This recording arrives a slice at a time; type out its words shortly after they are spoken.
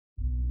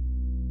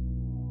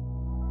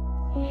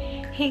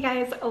Hey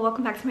guys,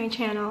 welcome back to my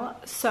channel.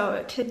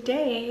 So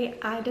today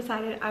I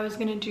decided I was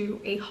gonna do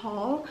a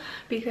haul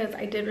because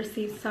I did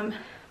receive some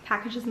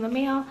packages in the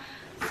mail.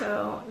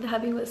 So the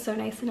hubby was so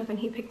nice enough and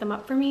he picked them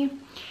up for me.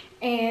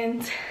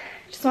 And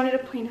just wanted to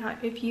point out,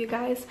 if you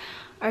guys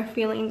are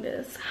feeling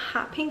this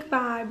hot pink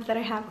vibe that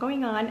I have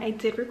going on, I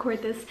did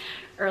record this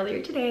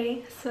earlier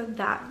today, so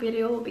that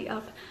video will be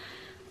up,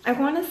 I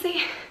want to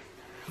say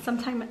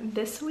sometime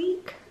this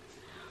week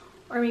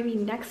or maybe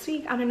next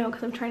week. I don't know,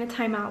 because I'm trying to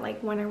time out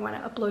like when I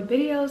want to upload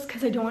videos,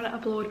 because I don't want to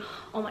upload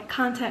all my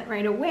content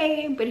right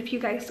away. But if you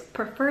guys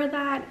prefer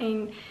that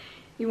and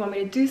you want me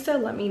to do so,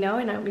 let me know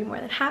and I'll be more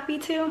than happy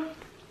to.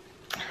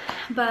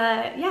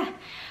 But yeah,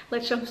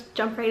 let's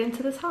jump right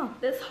into this haul.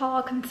 This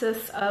haul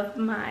consists of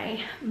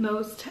my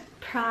most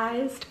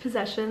prized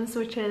possessions,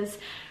 which is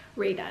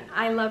raedunn.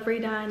 I love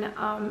raedunn.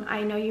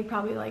 I know you're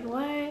probably like,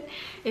 what?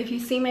 If you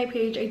see my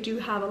page, I do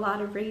have a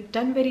lot of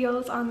raedunn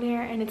videos on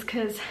there, and it's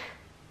because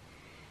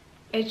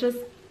it just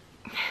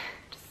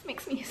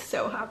makes me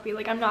so happy.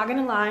 Like, I'm not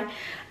gonna lie,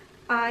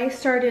 I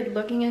started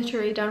looking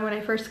into raedunn when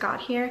I first got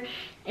here,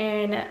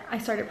 and I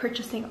started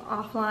purchasing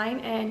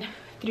offline and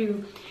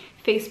through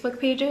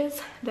Facebook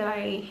pages that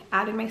I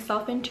added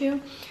myself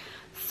into.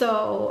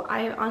 So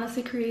I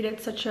honestly created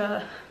such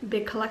a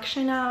big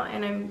collection now,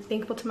 and I'm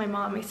thankful to my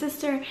mom, my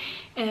sister,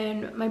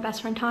 and my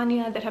best friend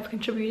Tanya that have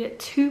contributed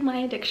to my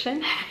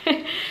addiction.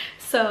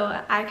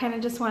 So I kind of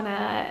just want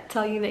to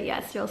tell you that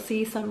yes, you'll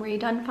see some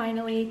raedunn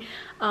finally.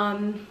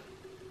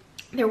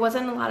 There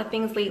wasn't a lot of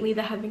things lately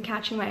that have been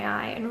catching my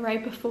eye, and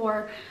right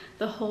before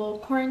the whole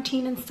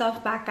quarantine and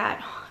stuff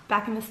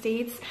back in the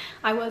States,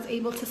 I was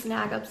able to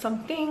snag up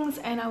some things,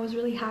 and I was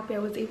really happy I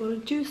was able to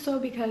do so,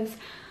 because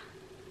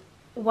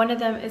one of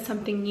them is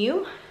something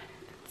new.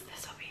 It's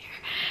this over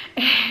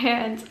here.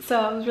 And so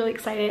I was really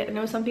excited, and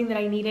it was something that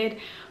I needed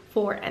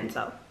for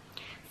Enzo.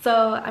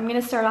 So I'm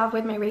gonna start off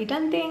with my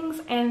raedunn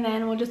things, and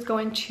then we'll just go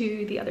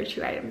into the other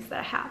two items that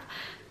I have.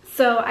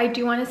 So I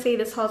do want to say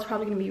this haul is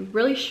probably gonna be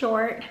really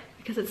short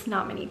because it's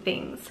not many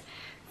things.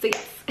 So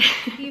yes,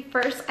 the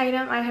first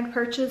item I had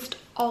purchased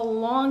a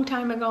long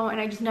time ago,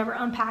 and I just never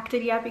unpacked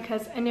it yet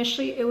because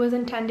initially it was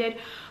intended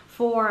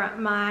for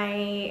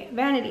my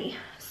vanity.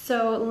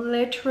 So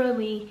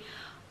literally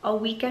a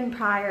weekend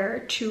prior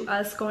to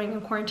us going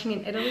on quarantine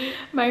in Italy,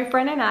 my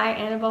friend and I,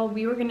 Annabelle,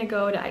 we were gonna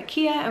go to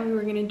IKEA and we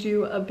were gonna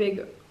do a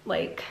big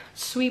like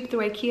sweep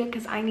through IKEA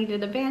because I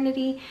needed a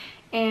vanity,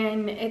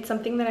 and it's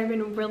something that I've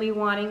been really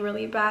wanting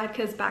really bad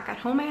because back at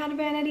home I had a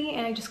vanity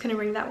and I just couldn't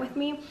bring that with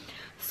me.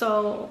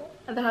 So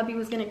the hubby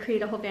was gonna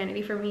create a whole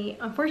vanity for me.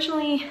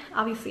 Unfortunately,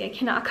 obviously I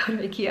cannot go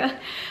to IKEA,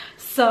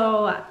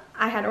 so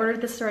I had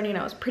ordered this already and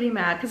I was pretty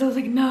mad because I was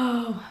like,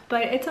 no,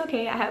 but it's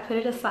okay. I had put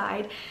it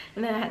aside,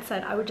 and then I had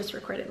said I would just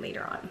record it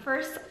later on.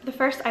 The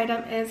first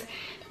item is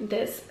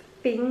this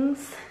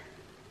things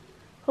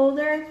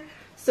holder.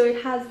 So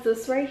it has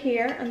this right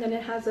here, and then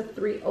it has the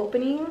 3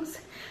 openings,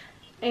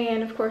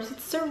 and of course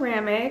it's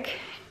ceramic.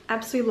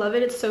 Absolutely love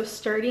it. It's so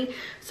sturdy.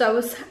 So I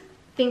was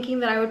thinking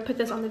that I would put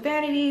this on the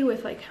vanity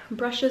with like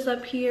brushes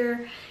up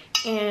here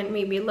and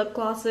maybe lip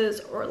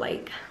glosses or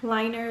like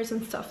liners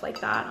and stuff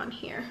like that on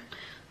here.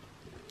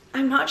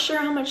 I'm not sure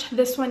how much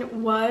this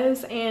one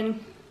was,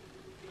 and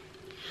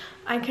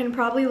I can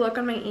probably look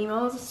on my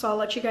emails, so I'll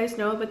let you guys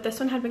know, but this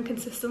one had been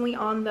consistently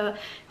on the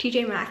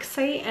T.J.Maxx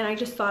site, and I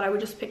just thought I would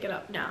just pick it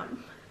up now.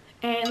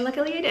 And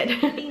luckily I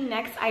did. The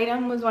next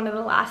item was one of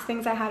the last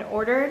things I had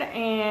ordered,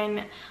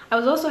 and I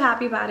was also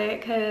happy about it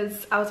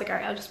because I was like, all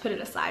right, I'll just put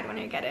it aside when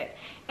I get it.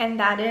 And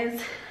that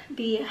is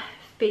the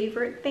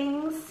favorite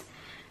things,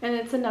 and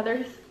it's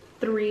another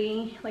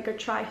 3, like a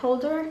try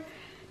holder.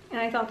 And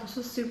I thought this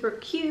was super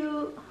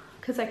cute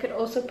because I could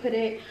also put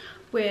it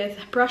with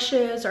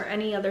brushes or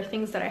any other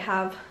things that I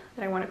have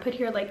that I want to put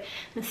here, like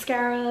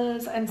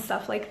mascaras and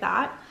stuff like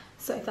that.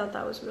 So I thought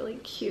that was really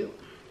cute.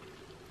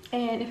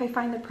 And if I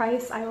find the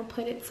price, I will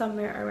put it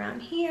somewhere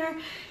around here.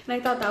 And I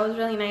thought that was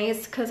really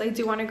nice because I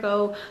do want to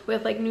go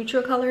with like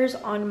neutral colors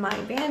on my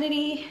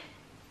vanity.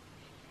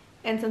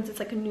 And since it's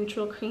like a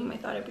neutral cream, I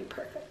thought it'd be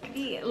perfect.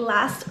 The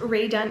last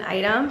raedunn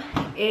item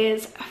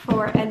is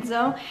for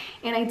Enzo,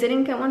 and I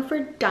didn't get one for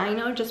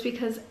Dino just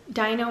because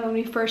Dino, when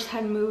we first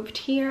had moved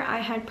here,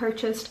 I had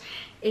purchased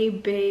a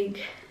big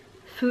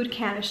food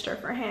canister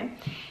for him,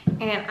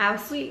 and I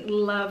absolutely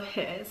love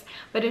his,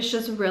 but it's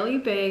just really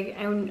big.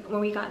 And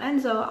when we got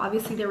Enzo,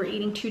 obviously they were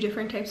eating 2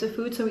 different types of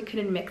food, so we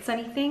couldn't mix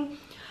anything.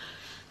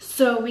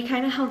 So we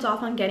kind of held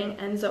off on getting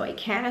Enzo a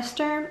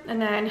canister,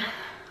 and then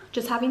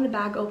just having the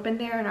bag open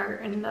there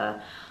in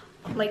the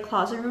like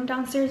closet room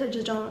downstairs, I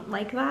just don't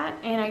like that,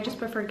 and I just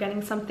prefer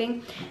getting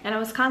something. And I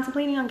was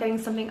contemplating on getting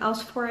something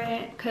else for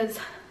it because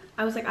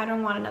I was like, I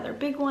don't want another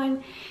big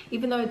one,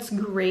 even though it's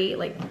great.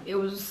 Like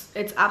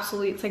it's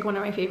absolutely, it's like one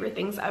of my favorite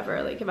things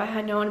ever. Like if I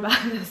had known about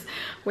this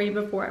way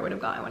before, I would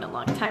have gotten one a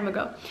long time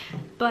ago.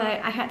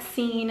 But I had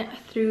seen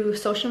through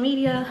social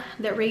media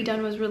that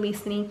raedunn was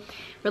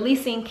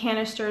releasing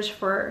canisters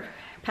for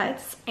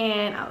pets,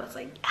 and I was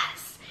like,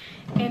 yes.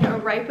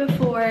 And right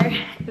before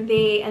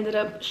they ended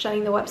up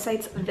shutting the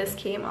websites, this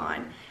came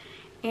on,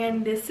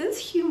 And this is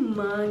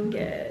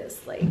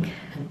humongous. Like,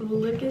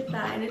 look at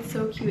that. And it's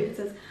so cute. It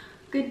says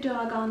good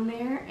dog on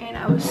there. And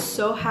I was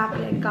so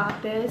happy I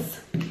got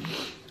this.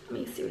 Let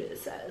me see what it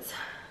says.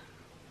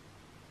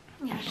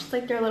 Yeah, it's just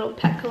like their little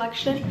pet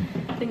collection.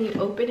 Then you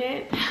open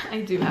it.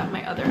 I do have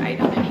my other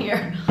item in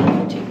here.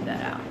 I'll take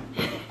that out.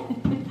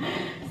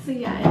 So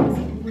yeah, it was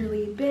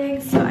really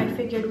big. So I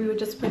figured we would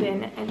just put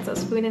in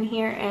Enzo's food in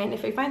here. And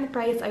if I find the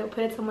price, I will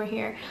put it somewhere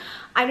here.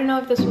 I don't know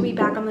if this will be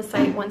back on the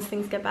site once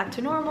things get back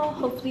to normal.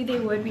 Hopefully they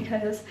would,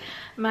 because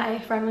my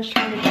friend was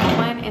trying to get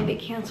one and they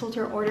canceled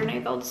her order, and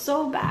I felt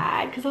so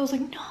bad because I was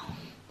like, no.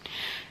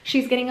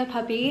 She's getting a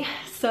puppy,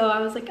 so I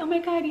was like, oh my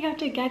god, you have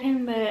to get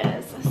him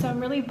this. So I'm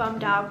really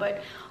bummed out,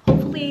 but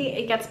hopefully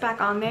it gets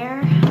back on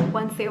there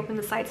once they open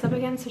the sites up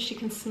again so she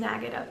can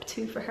snag it up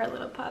too for her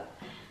little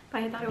pup.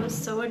 But I thought it was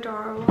so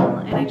adorable,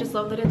 and I just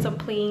love that it's a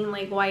plain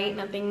like white,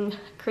 nothing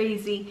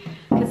crazy,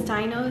 because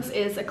Dino's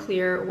is a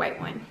clear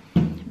white one.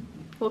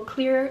 Well,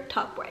 clear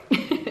top white.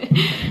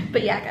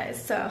 But yeah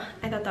guys, so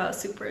I thought that was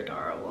super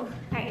adorable. All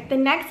right, the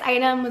next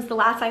item was the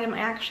last item I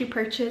actually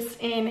purchased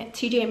in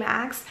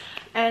T.J.Maxx,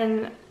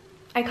 and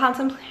I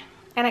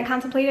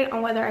contemplated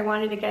on whether I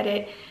wanted to get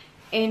it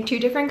in 2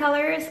 different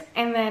colors,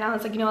 and then I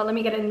was like, you know what, let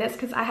me get it in this,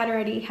 because I had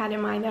already had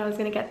in mind that I was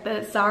gonna get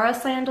the Zara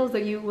sandals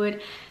that you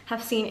would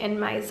have seen in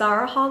my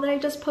Zara haul that I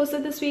just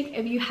posted this week.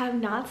 If you have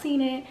not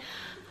seen it,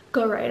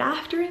 go right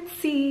after and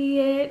see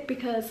it,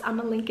 because I'm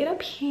gonna link it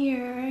up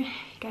here. You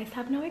guys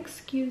have no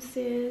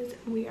excuses.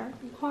 We are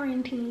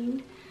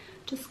quarantined.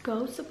 Just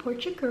go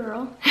support your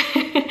girl.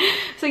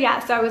 So yeah,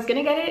 so I was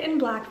gonna get it in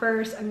black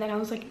first, and then I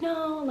was like,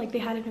 no, like they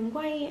had it in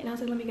white, and I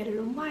was like, let me get it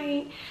in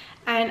white.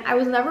 And I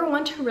was never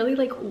one to really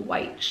like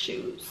white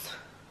shoes,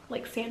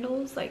 like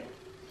sandals, like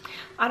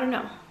I don't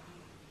know.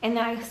 And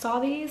then I saw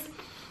these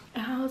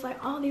and I was like,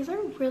 oh, these are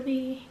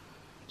really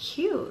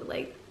cute,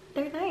 like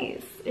they're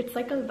nice. It's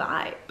like a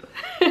vibe.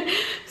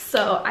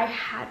 So I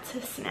had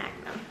to snag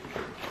them.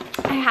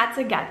 I had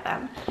to get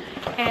them.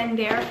 And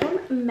they're from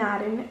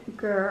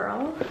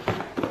𝓼𝓸𝓬𝓻.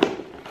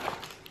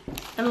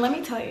 And let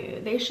me tell you,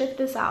 they shipped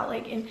this out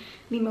like in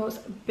the most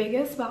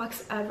biggest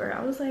box ever.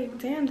 I was like,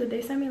 damn, did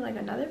they send me like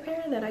another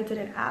pair that I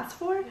didn't ask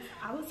for?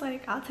 I was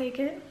like, I'll take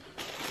it.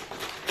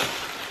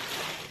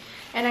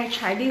 And I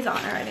tried these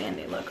on already and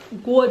they look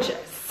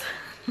gorgeous.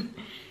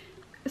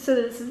 So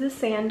this is the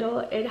sandal.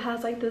 It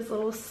has like this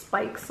little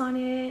spikes on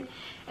it,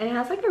 and it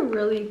has like a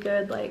really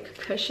good like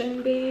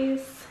cushion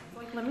base.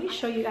 Like, let me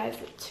show you guys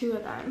 2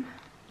 of them.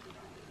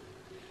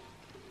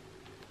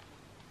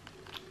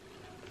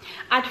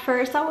 At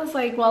first I was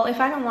like, well, if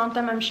I don't want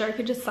them, I'm sure I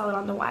could just sell it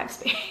on the wives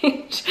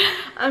page.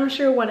 I'm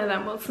sure one of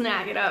them will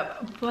snag it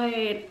up. But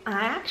I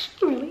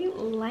actually really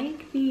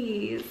like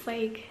these,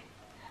 like,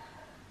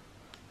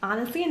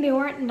 honestly, and they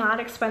weren't not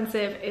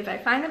expensive. If I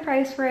find the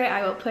price for it,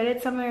 I will put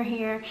it somewhere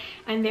here.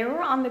 And they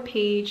were on the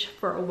page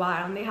for a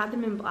while, and they had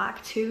them in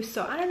black too.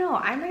 So I don't know,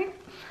 I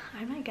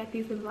might get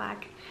these in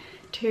black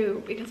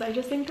too, because I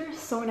just think they're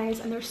so nice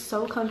and they're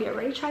so comfy. I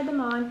already tried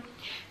them on.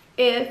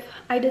 If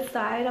I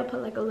decide, I'll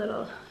put like a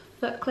little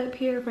foot clip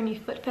here for any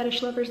foot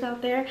fetish lovers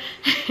out there.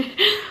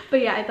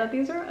 But yeah, I thought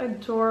these are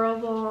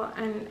adorable,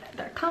 and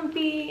they're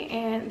comfy,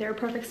 and they're a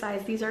perfect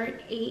size. These are an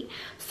 8,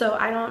 so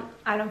I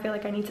don't feel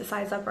like I need to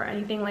size up or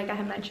anything like I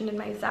have mentioned in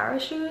my Zara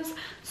shoes.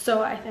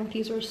 So I think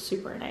these are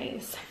super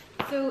nice.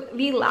 So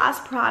the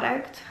last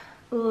product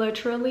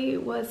literally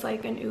was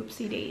like an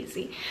oopsie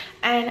daisy,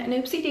 and an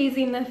oopsie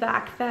daisy in the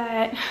fact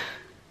that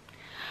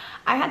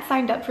I had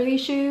signed up for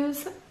these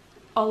shoes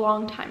a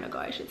long time ago,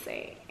 I should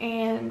say,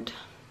 and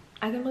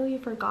I completely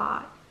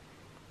forgot.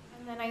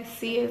 And then I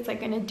see it's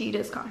like an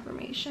Adidas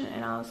confirmation,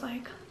 and I was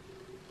like,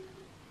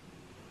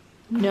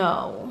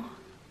 no.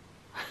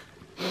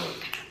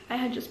 I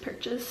had just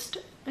purchased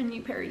a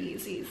new pair of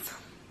Yeezys.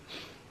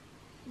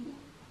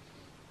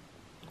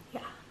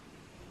 Yeah,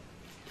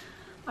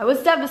 I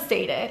was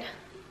devastated,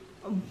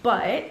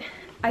 but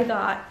I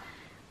thought,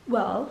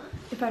 well,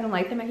 if I don't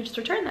like them, I could just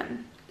return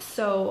them.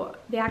 So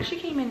they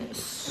actually came in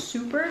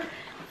super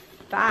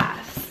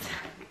fast.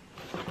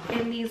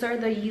 And these are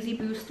the Yeezy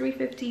Boost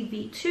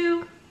 350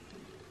 V2.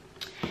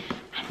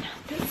 And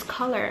this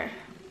color,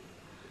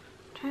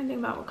 I'm trying to think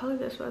about what color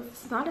this was.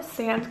 It's not a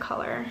sand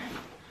color.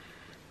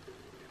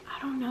 I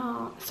don't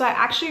know. So I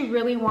actually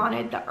really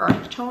wanted the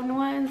earth tone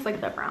ones, like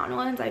the brown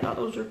ones. I thought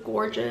those were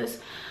gorgeous.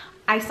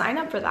 I signed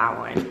up for that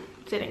one,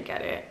 didn't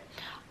get it.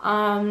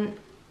 And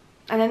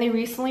then they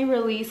recently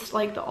released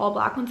like the all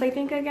black ones, I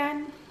think,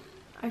 again.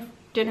 I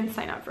didn't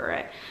sign up for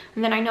it.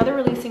 And then I know they're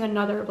releasing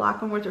another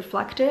black one with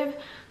reflective,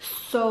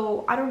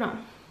 so I don't know.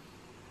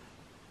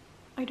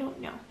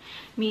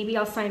 Maybe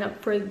I'll sign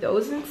up for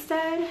those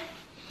instead,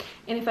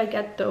 and if I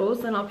get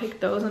those, then I'll pick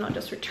those and I'll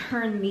just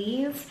return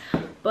these.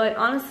 But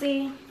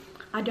honestly,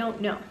 I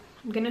don't know.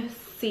 I'm gonna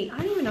see. I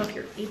don't even know if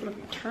you're able to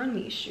return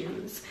these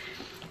shoes,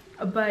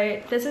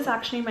 but this is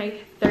actually my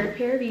 3rd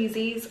pair of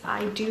Yeezys.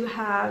 I do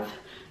have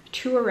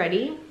 2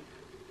 already.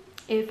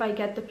 If I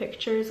get the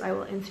pictures, I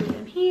will insert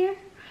them here,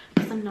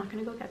 because I'm not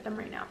gonna go get them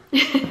right now.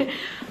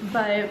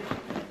 But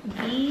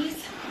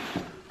these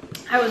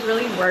I was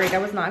really worried I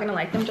was not gonna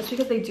like them just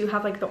because they do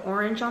have like the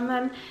orange on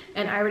them,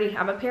 and I already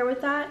have a pair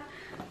with that.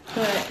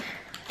 But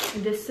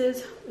this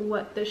is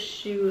what the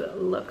shoe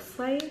looks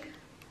like.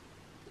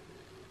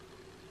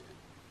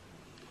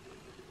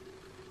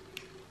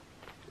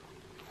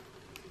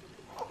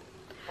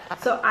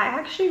 So I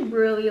actually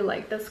really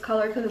like this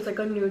color because it's like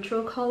a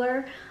neutral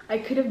color. I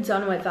could have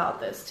done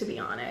without this, to be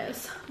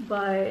honest,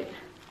 but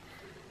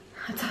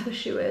that's how the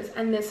shoe is.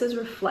 And this is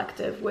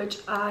reflective, which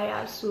I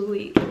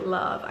absolutely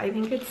love. I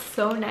think it's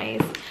so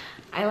nice.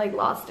 I like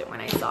lost it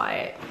when I saw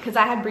it because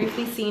I had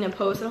briefly seen a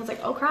post and I was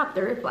like, oh crap,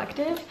 they're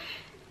reflective.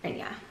 And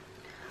yeah,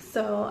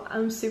 so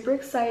I'm super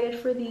excited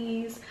for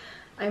these.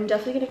 I'm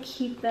definitely gonna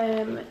keep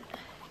them.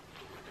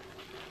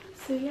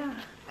 So yeah.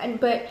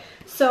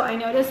 So I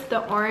noticed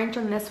the orange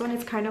on this one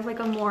is kind of like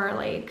a more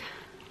like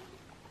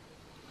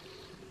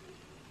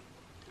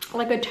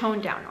a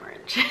toned down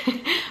orange.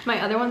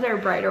 My other ones are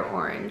brighter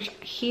orange.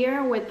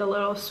 Here with the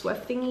little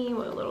Swift thingy,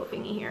 with a little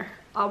thingy here.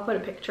 I'll put a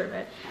picture of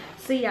it.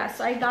 So yeah,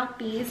 so I got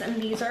these,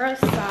 and these are a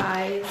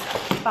size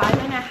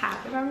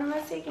 5.5 if I'm not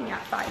mistaken. Yeah,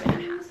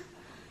 5.5.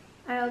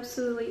 I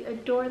absolutely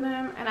adore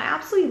them, and I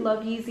absolutely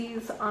love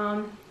Yeezys.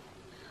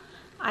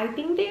 I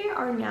think they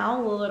are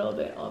now a little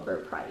bit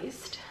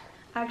overpriced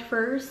at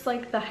first,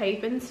 like the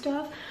hype and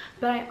stuff,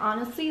 but I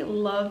honestly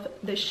love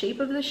the shape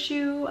of the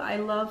shoe. I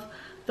love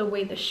the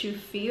way the shoe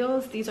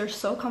feels. These are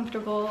so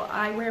comfortable.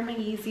 I wear my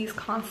Yeezys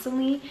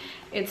constantly.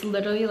 It's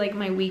literally like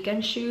my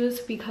weekend shoes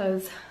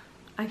because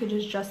I could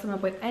just dress them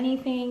up with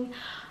anything.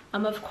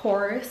 Of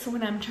course,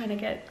 when I'm trying to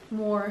get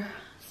more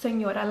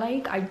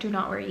𝓶𝓭𝓙𝓷𝓬𝓵, I do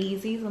not wear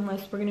Yeezys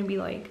unless we're gonna be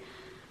like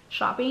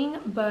shopping,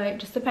 but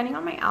just depending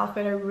on my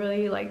outfit, I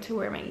really like to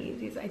wear my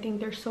Yeezys. I think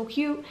they're so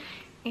cute.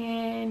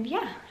 And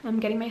yeah, I'm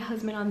getting my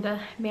husband on the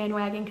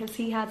bandwagon because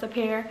he has a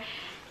pair,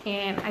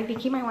 and I think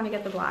he might want to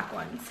get the black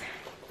ones.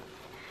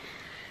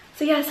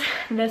 So yes,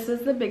 this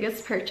is the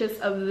biggest purchase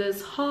of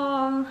this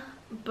haul,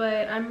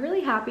 but I'm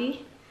really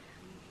happy,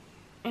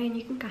 and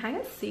you can kind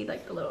of see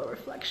like the little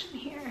reflection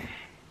here.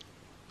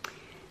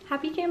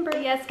 Happy camper.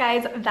 Yes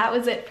guys, that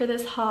was it for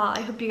this haul. I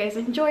hope you guys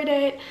enjoyed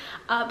it.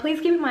 Please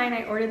keep in mind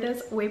I ordered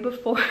this way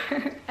before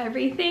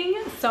everything,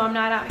 so I'm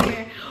not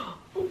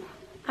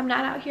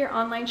out here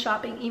online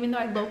shopping, even though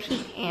I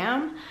low-key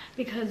am,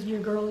 because your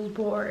girl is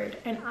bored.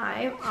 And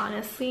I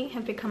honestly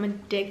have become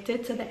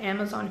addicted to the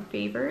Amazon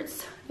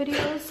favorites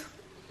videos.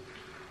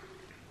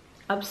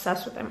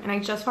 Obsessed with them. And I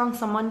just found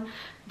someone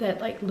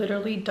that like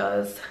literally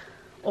does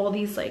all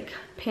these like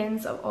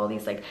pins of all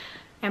these like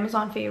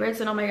Amazon favorites,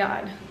 and oh my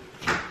god,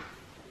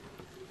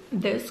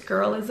 this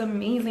girl is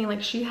amazing.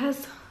 Like, she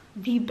has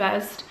the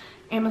best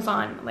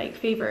Amazon like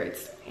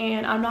favorites,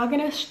 and I'm not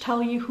gonna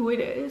tell you who it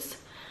is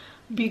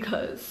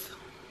because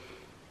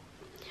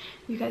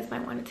you guys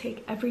might want to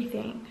take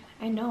everything.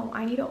 And no,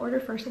 I need to order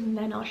first and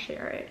then I'll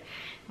share it.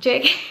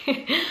 Jake,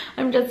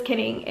 I'm just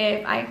kidding.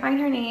 If I find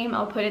her name,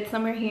 I'll put it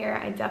somewhere here.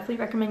 I definitely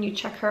recommend you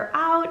check her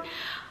out.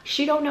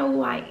 She don't know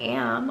who I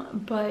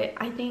am, but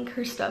I think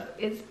her stuff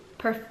is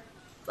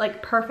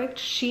perfect.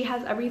 She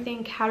has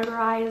everything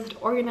categorized,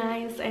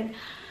 organized, and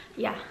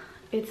yeah,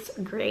 it's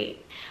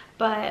great.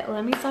 But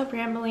let me stop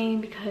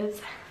rambling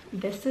because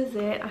this is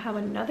it. I have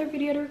another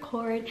video to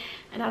record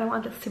and I don't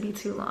want this to be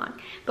too long.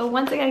 But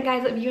once again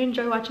guys, if you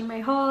enjoy watching my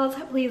hauls,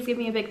 please give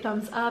me a big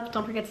thumbs up.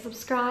 Don't forget to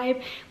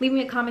subscribe. Leave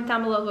me a comment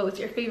down below what was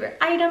your favorite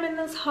item in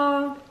this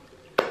haul.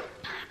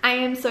 I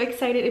am so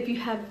excited if you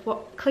have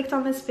clicked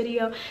on this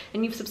video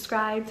and you've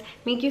subscribed.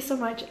 Thank you so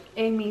much.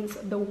 It means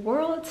the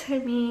world to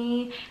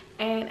me,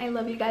 and I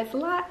love you guys a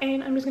lot,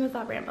 and I'm just gonna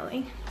stop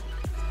rambling.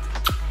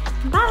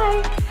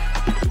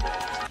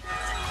 Bye.